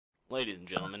Ladies and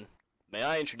gentlemen, may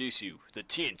I introduce you, the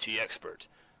TNT expert,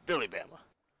 Billy Bama.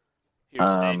 Here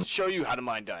today to show you how to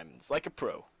mine diamonds like a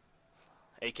pro,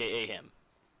 aka him.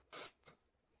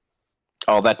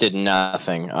 Oh, that did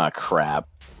nothing. Ah, crap.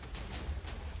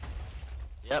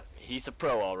 Yep, he's a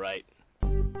pro, all right.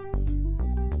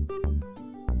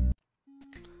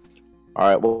 All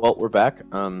right, well, we're back.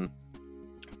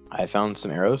 I found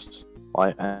some arrows,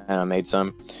 and I made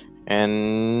some,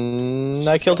 and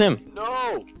I killed him.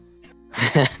 No.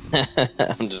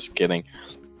 I'm just kidding.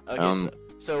 Okay,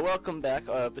 so welcome back.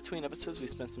 Between episodes, we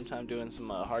spent some time doing some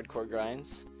hardcore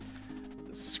grinds.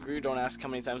 Screw, don't ask how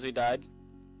many times we died,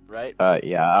 right?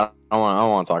 Yeah, I don't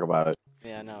want to talk about it.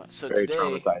 Yeah, no. So Very today,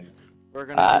 traumatizing. we're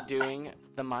gonna be doing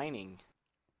the mining.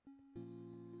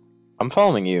 I'm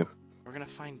following you. We're gonna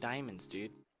find diamonds,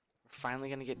 dude. We're finally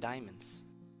gonna get diamonds.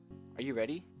 Are you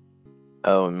ready?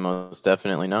 Oh, most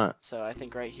definitely not. So I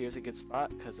think right here is a good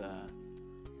spot, cause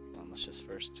let's just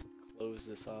first close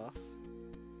this off.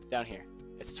 Down here,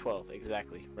 it's 12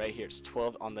 exactly. Right here, it's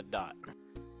 12 on the dot.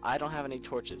 I don't have any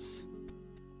torches.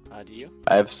 Do you?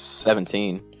 I have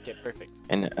 17. Okay, perfect.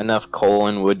 And enough coal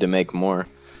and wood to make more.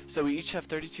 So we each have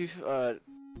 32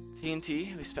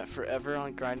 TNT. We spent forever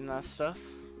on grinding that stuff.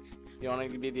 You want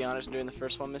to be the honors in doing the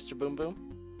first one, Mr. Boom Boom?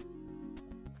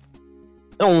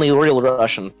 Only real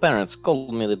Russian parents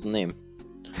called me that name.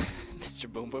 Mr.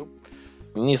 Boom Boom?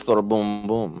 Mr. Boom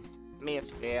Boom.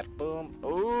 Mr. Boom.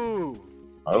 Ooh!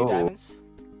 Oh. Any diamonds?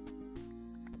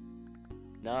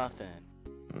 Nothing.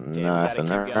 Okay, Nothing. we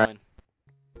gotta keep going.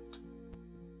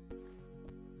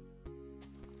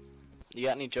 You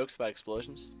got any jokes about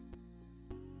explosions?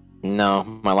 No,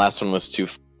 my last one was too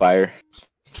fire.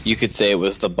 You could say it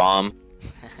was the bomb.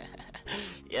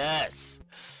 Yes!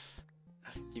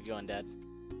 Keep going, Dad.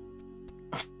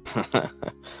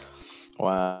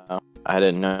 Wow. I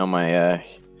didn't know my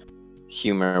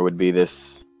humor would be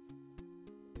this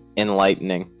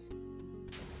enlightening.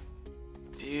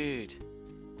 Dude.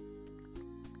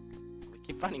 We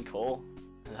keep finding coal.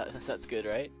 That's good,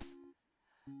 right?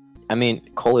 I mean,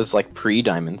 coal is like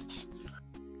pre-diamonds.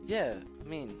 Yeah, I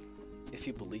mean, if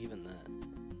you believe in that.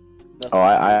 Oh,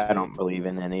 I don't believe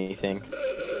in anything.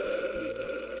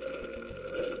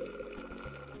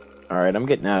 Alright, I'm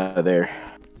getting out of there.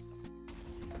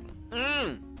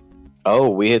 Oh,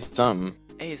 we hit something.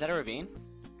 Hey, is that a ravine?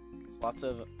 Lots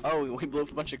of... Oh, we blew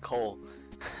up a bunch of coal.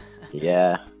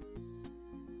 Yeah.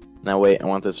 Now wait, I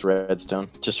want this redstone,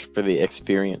 just for the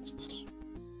experience.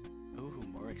 Ooh,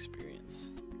 more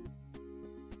experience.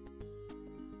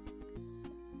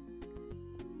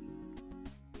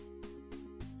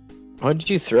 What did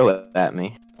you throw at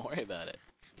me? Don't worry about it.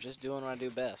 I'm just doing what I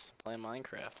do best. Playing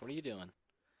Minecraft. What are you doing?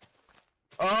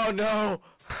 Oh, no!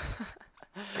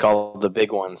 It's called the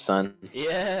big one, son.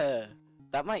 Yeah!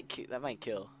 That might kill.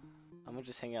 I'm gonna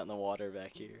just hang out in the water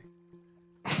back here.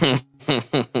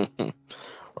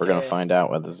 We're gonna find out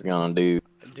what this is gonna do.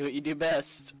 Do what you do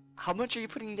best. How much are you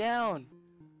putting down?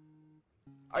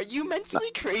 Are you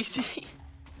mentally crazy?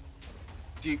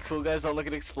 Dude, cool guys don't look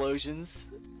at explosions.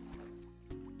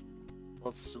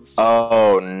 Let's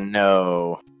oh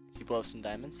no. Did you blow up some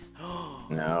diamonds?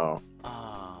 No.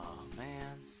 Oh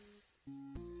man.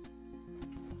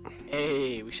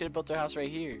 Hey, we should have built our house right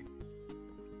here.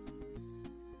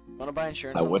 Wanna buy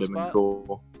insurance That on would the have been spot?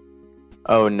 cool.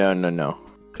 Oh no.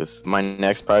 Cause my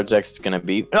next project's gonna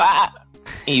be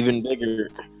even bigger.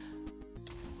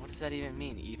 What does that even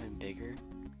mean? Even bigger?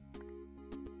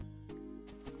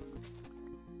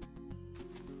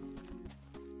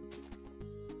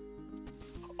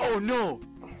 Oh no!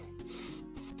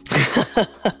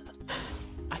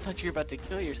 I thought you were about to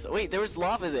kill yourself. Wait, there was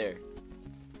lava there.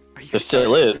 There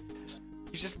still is.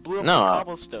 You just blew up No. the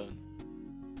cobblestone.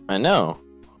 I know.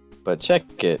 But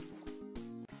check it.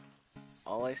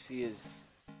 All I see is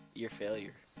your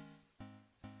failure.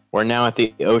 We're now at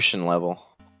the ocean level.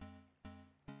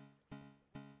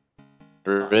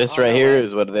 This right here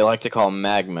is what they like to call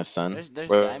magma, son. There's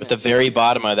We're diamonds at the right very here.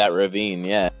 bottom of that ravine,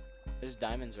 yeah. There's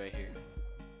diamonds right here.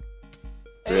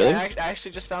 Really? Hey, I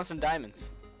actually just found some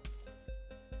diamonds.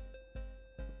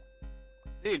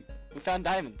 Dude, we found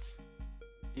diamonds.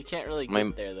 You can't really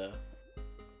get there though.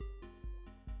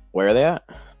 Where are they at?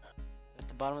 At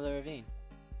the bottom of the ravine.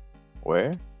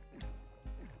 Where?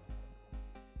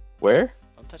 Where?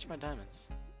 Don't touch my diamonds.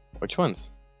 Which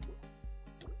ones?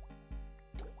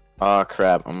 Oh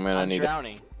crap, I'm I'm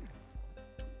drowning.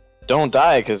 Don't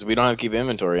die, because we don't have to keep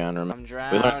inventory on, remember?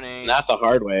 I'm We learned drowning. not the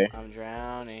hard way. I'm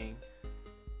drowning.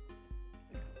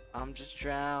 I'm just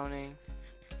drowning.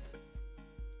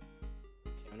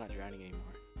 Okay, I'm not drowning anymore.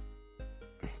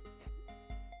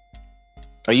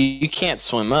 Oh, you can't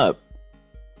swim up.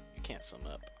 You can't swim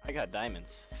up. I got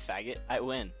diamonds. Faggot. I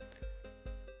win.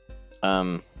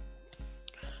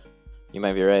 You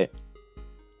might be right.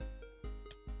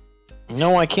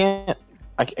 No, I can't.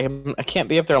 I can't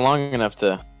be up there long enough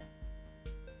to.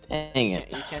 Dang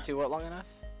it. You can't do what long enough?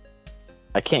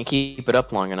 I can't keep it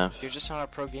up long enough. You're just not a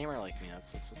pro gamer like me.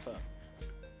 That's what's up.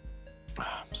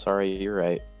 I'm sorry, you're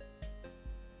right.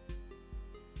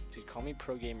 Dude, call me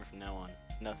pro gamer from now on.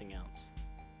 Nothing else.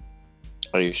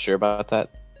 Are you sure about that?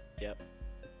 Yep.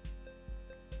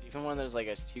 Even when there's like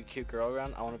a cute girl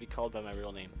around, I want to be called by my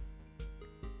real name.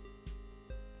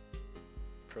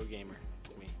 Pro gamer.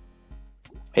 It's me.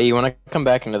 Hey, you want to come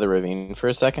back into the ravine for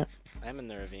a second? I'm in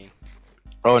the ravine.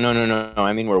 Oh, no.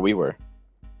 I mean where we were.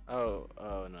 Oh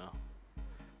no.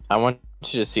 I want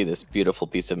you to see this beautiful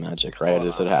piece of magic right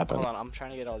as it happened. Hold on, I'm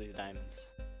trying to get all these diamonds.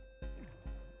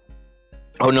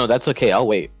 Oh, no, that's okay. I'll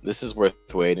wait. This is worth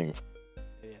waiting.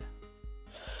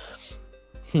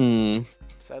 Yeah.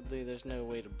 Sadly, there's no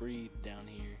way to breathe down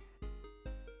here.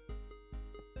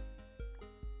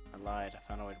 I lied. I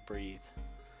found a way to breathe.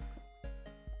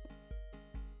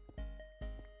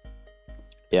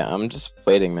 Yeah, I'm just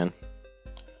waiting, man.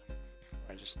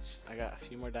 I got a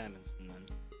few more diamonds, and then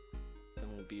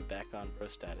we'll be back on bro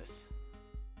status.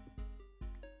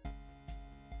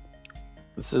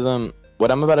 This is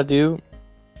what I'm about to do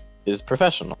is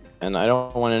professional, and I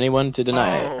don't want anyone to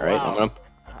deny it. Right? Wow.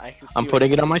 I'm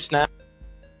putting it on my snap.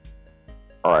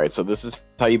 All right, so this is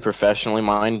how you professionally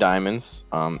mine diamonds.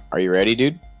 Are you ready,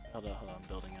 dude? Hold on, I'm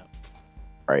building up.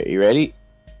 All right, you ready?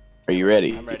 Are you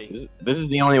ready? I'm ready. This is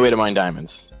the only way to mine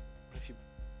diamonds.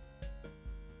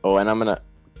 Oh, and I'm gonna.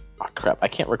 Oh crap! I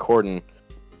can't record, and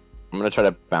I'm gonna try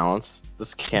to balance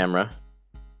this camera.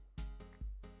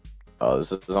 Oh,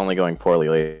 this is only going poorly,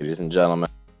 ladies and gentlemen.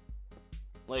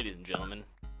 Ladies and gentlemen,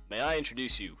 may I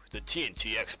introduce you, the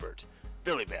TNT expert,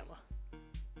 Billy Bama.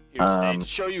 Here today to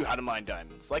show you how to mine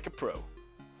diamonds like a pro,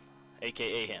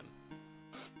 aka him.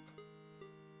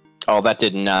 Oh, that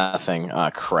did nothing. Ah,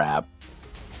 crap.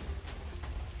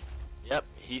 Yep,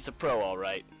 he's a pro, all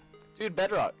right. Dude,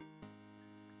 Bedrock.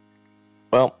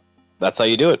 Well, that's how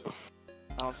you do it.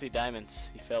 I don't see diamonds.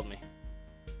 He failed me.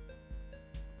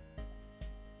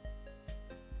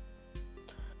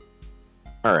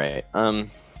 All right.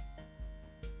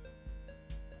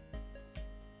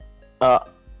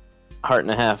 Heart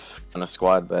and a half on a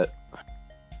squad bet.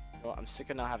 Well, I'm sick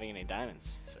of not having any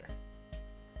diamonds, sir.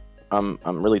 I'm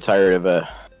really tired of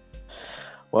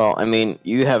Well, I mean,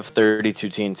 you have 32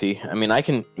 TNT. I mean, I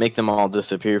can make them all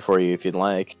disappear for you if you'd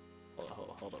like.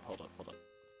 Hold up.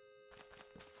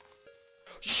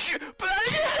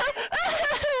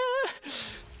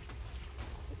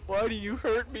 Why do you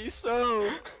hurt me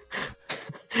so?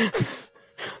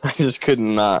 I just could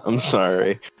not. I'm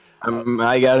sorry.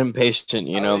 I got impatient,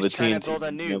 you know, the TNT TNT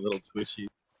made me a little twitchy.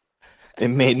 It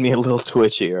made me a little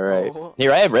twitchy, alright. Oh.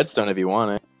 Here, I have redstone if you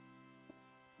want it.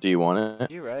 Do you want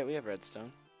it? You're right, we have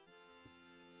redstone.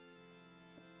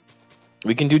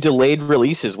 We can do delayed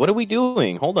releases. What are we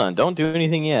doing? Hold on, don't do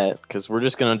anything yet, because we're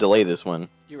just going to delay this one.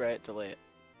 You're right, delay it.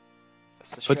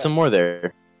 Put some more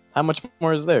there. How much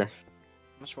more is there?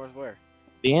 How much more is where?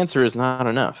 The answer is not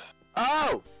enough.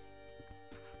 Oh!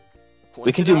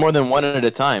 We can do more than one at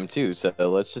a time, too, so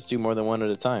let's just do more than one at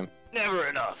a time. Never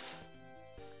enough!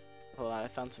 Hold on, I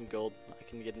found some gold. I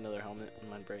can get another helmet when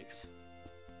mine breaks.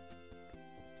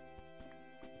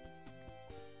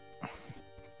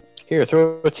 Here,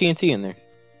 throw a TNT in there.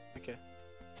 Okay.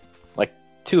 Like,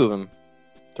 2 of them.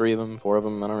 3 of them, 4 of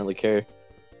them, I don't really care.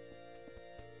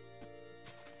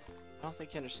 I don't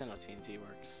think you understand how TNT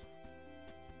works.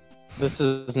 This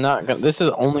is not gonna. This is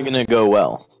only gonna go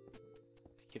well.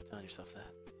 You keep telling yourself that.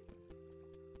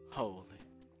 Holy.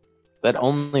 That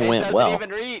only went well. It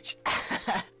doesn't even reach!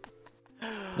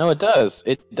 No, it does.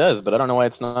 It does, but I don't know why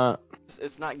it's not.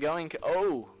 It's not going.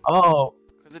 Oh! Oh!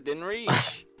 Because it didn't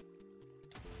reach.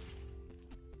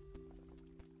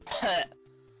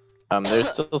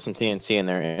 There's still some TNT in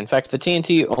there. In fact, the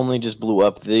TNT only just blew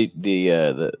up the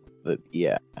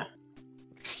yeah.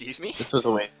 Excuse me? This was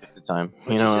a waste of time.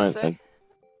 What'd you know you just say?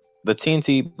 The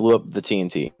TNT blew up the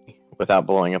TNT without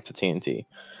blowing up the TNT.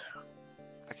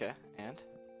 Okay, and?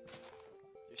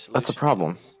 That's a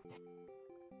problem.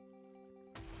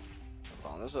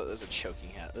 Hold on, there's a choking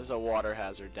hat. There's a water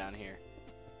hazard down here.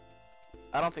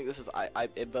 I don't think this is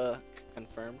IBA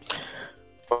confirmed.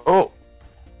 Oh!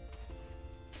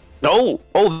 No!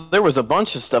 Oh, there was a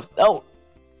bunch of stuff. Oh!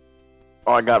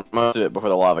 Oh, I got most of it before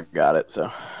the lava got it,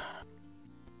 so.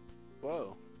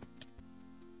 Whoa.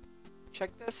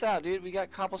 Check this out, dude. We got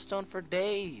cobblestone for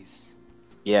days.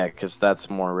 Yeah, because that's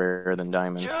more rare than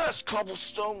diamond. Yes,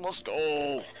 cobblestone, let's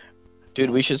go. Dude,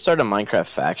 we should start a Minecraft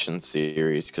faction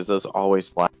series because those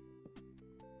always last.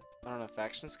 I don't know,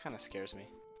 factions kind of scares me.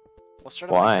 We'll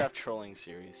start a Why? Minecraft trolling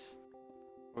series.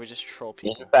 Where we just troll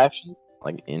people. In factions?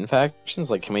 Like in factions?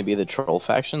 Like can we be the troll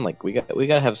faction? Like we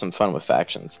gotta have some fun with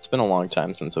factions. It's been a long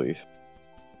time since we've.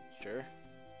 Sure.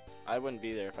 I wouldn't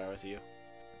be there if I was you.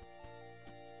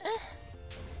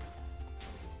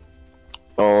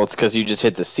 Oh, it's because you just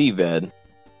hit the seabed.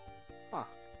 Huh.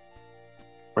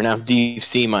 We're now deep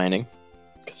sea mining.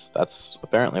 Because that's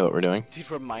apparently what we're doing. Dude,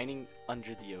 we're mining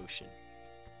under the ocean.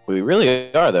 We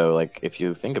really are, though, like, if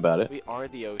you think about it. We are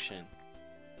the ocean.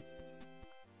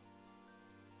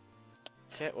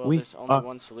 Okay, well, We there's only are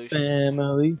one solution.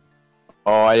 Family.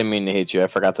 Oh, I didn't mean to hit you. I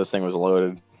forgot this thing was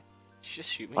loaded. Did you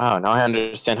just shoot me? Wow, now I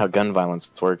understand how gun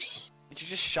violence works. Did you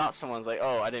just shot someone's like,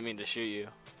 oh, I didn't mean to shoot you.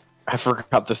 I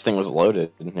forgot this thing was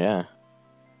loaded. Yeah.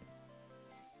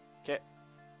 Okay.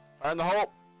 Fire in the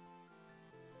hole!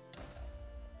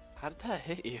 How did that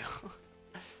hit you?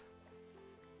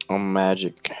 Oh,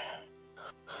 magic.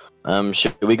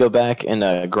 Should we go back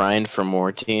and grind for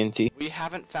more TNT? We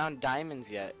haven't found diamonds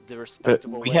yet. The But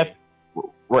respectable we way. have.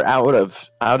 We're out of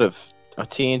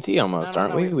TNT almost, No,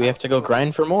 aren't no, we? we- We have to go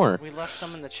grind for more. We left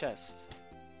some in the chest.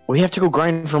 We have to go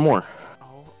grind for more.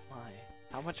 Oh my.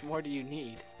 How much more do you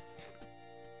need?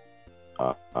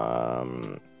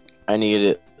 I need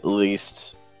at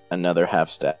least another half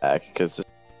stack because this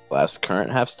last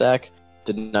current half stack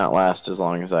did not last as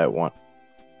long as I want.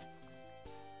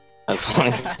 As long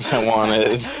as I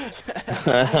wanted.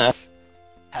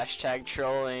 Hashtag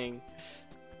trolling.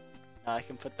 Now I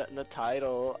can put that in the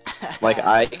title. Like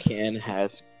ICANN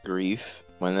has grief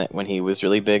when he was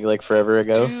really big like forever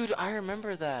ago, Dude, I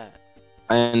remember that.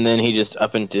 and then he just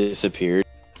up and disappeared.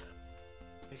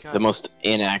 We got- The most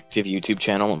inactive YouTube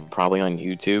channel probably on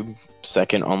YouTube,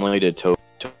 second only to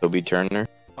Toby Turner.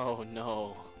 Oh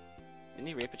no. Didn't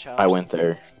he rape a child? I or went something?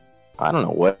 there. I don't know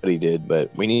what he did,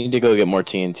 but we need to go get more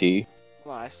TNT.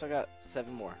 Come on, I still got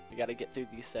 7 more. We gotta get through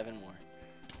these 7 more.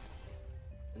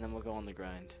 And then we'll go on the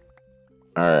grind.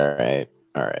 Alright.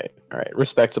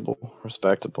 Respectable.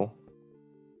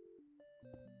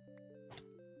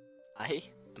 I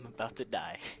am about to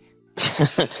die.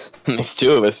 Makes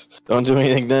 2 of us. Don't do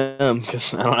anything dumb,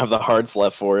 because I don't have the hearts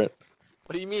left for it.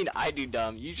 What do you mean I do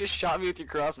dumb? You just shot me with your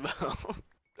crossbow.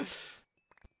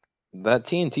 That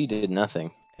TNT did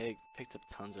nothing. It picked up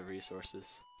tons of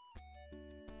resources.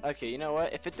 Okay, you know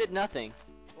what? If it did nothing,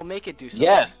 we'll make it do something.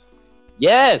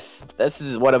 Yes! This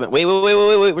is what I've been. Wait,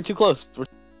 we're too close.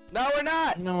 No, we're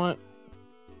not! You know what?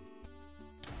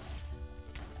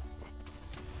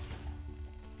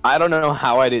 I don't know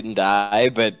how I didn't die,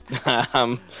 but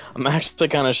I'm actually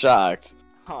kind of shocked.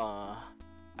 Huh.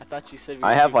 I thought you said we were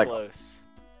I have, too like- close.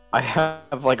 I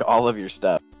have like all of your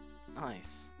stuff.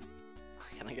 Nice.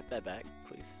 Can I get that back,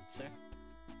 please, sir?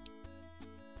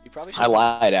 You probably should. I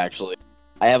lied, actually.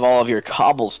 I have all of your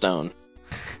cobblestone.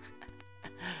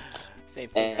 Same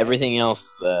thing. And right? everything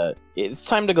else, it's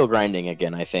time to go grinding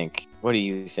again, I think. What do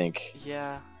you think?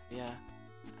 Yeah.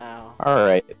 Ow.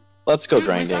 Alright, let's go Dude, we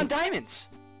grinding. found diamonds!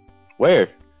 Where?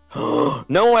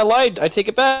 No, I lied! I take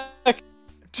it back!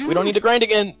 Dude, We don't need to grind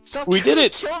again! Stop We trying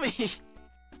did to it! Kill me!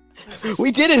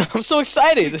 We did it! I'm so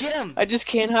excited! Dude, get him! I just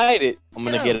can't hide it. I'm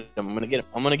gonna Get get him. I'm gonna get him.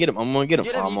 I'm gonna get him. I'm gonna get him.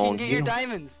 Get him! I'm You can gonna get get your him.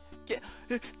 diamonds! Get.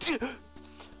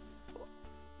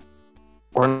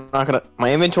 We're not gonna.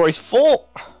 My inventory's full.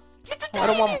 Get the I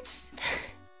don't want- diamonds!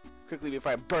 Quickly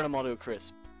before I burn them all to a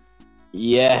crisp.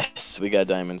 Yes, we got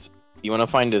diamonds. You want to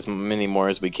find as many more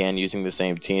as we can using the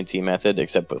same TNT method,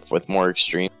 except with more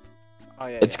extreme. Oh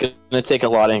yeah. It's gonna take a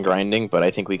lot in grinding, but I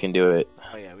think we can do it.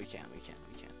 Oh yeah, we can.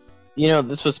 You know,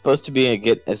 this was supposed to be a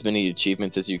get as many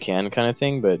achievements as you can kind of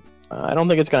thing, but I don't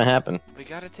think it's gonna happen. We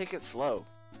gotta take it slow.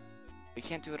 We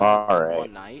can't do it all in Alright.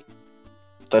 one night.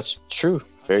 That's true.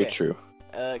 Very Okay. true.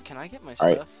 Can I get my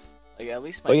Alright. stuff? Like at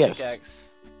least my Oh, yes.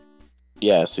 pickaxe.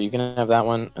 Yeah, so you can have that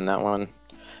one and that one.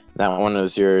 That one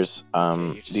was yours. Okay,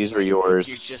 you're just These were throwing- yours.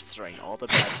 You're just throwing all the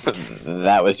bad things.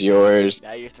 That was yours.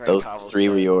 Now you're throwing Those cobblestone. 3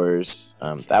 were yours.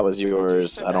 That was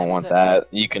yours. throw I don't want diamonds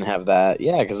that. You can have that.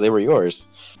 Yeah, because they were yours.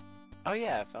 Oh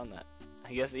yeah, I found that.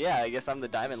 I guess I'm the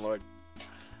diamond lord.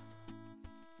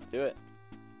 Do it.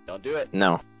 Don't do it.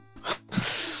 No.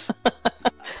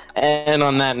 And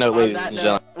on that note, On ladies that and note,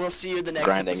 gentlemen, we'll see you in the next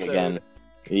grinding episode. again.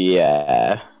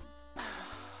 Yeah.